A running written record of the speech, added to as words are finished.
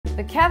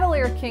The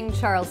Cavalier King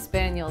Charles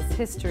Spaniel's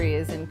history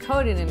is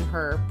encoded in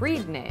her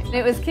breed name.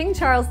 It was King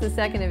Charles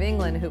II of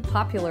England who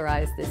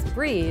popularized this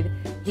breed.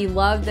 He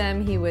loved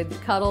them, he would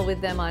cuddle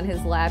with them on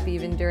his lap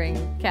even during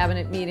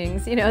cabinet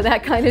meetings, you know,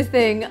 that kind of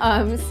thing.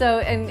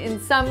 And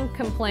some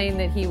complain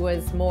that he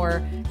was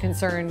more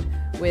concerned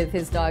with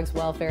his dog's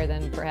welfare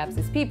than perhaps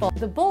his people.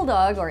 The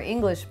Bulldog, or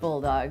English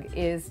Bulldog,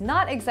 is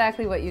not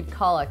exactly what you'd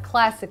call a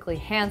classically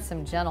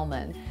handsome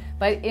gentleman,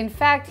 but in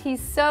fact he's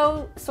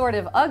so sort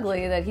of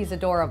ugly that he's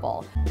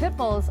adorable. Pit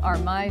Bulls are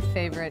my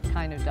favorite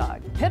kind of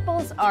dog. Pit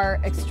Bulls are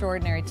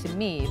extraordinary to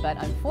me,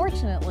 but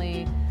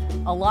unfortunately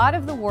a lot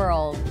of the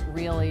world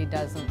really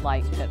doesn't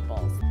like Pit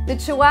Bulls. The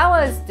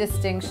Chihuahua's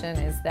distinction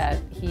is that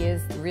he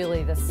is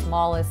really the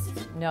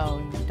smallest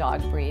known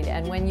dog breed,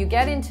 and when you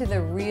get into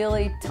the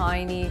really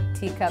tiny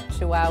teacup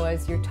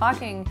Chihuahuas, you're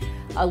talking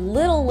a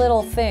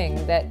little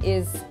thing that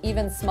is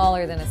even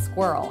smaller than a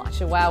squirrel.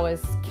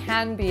 Chihuahuas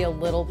can be a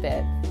little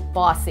bit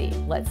bossy,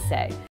 let's say.